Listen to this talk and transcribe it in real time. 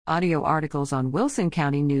Audio articles on Wilson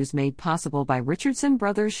County News made possible by Richardson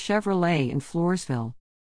Brothers Chevrolet in Floresville.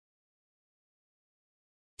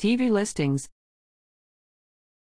 TV listings.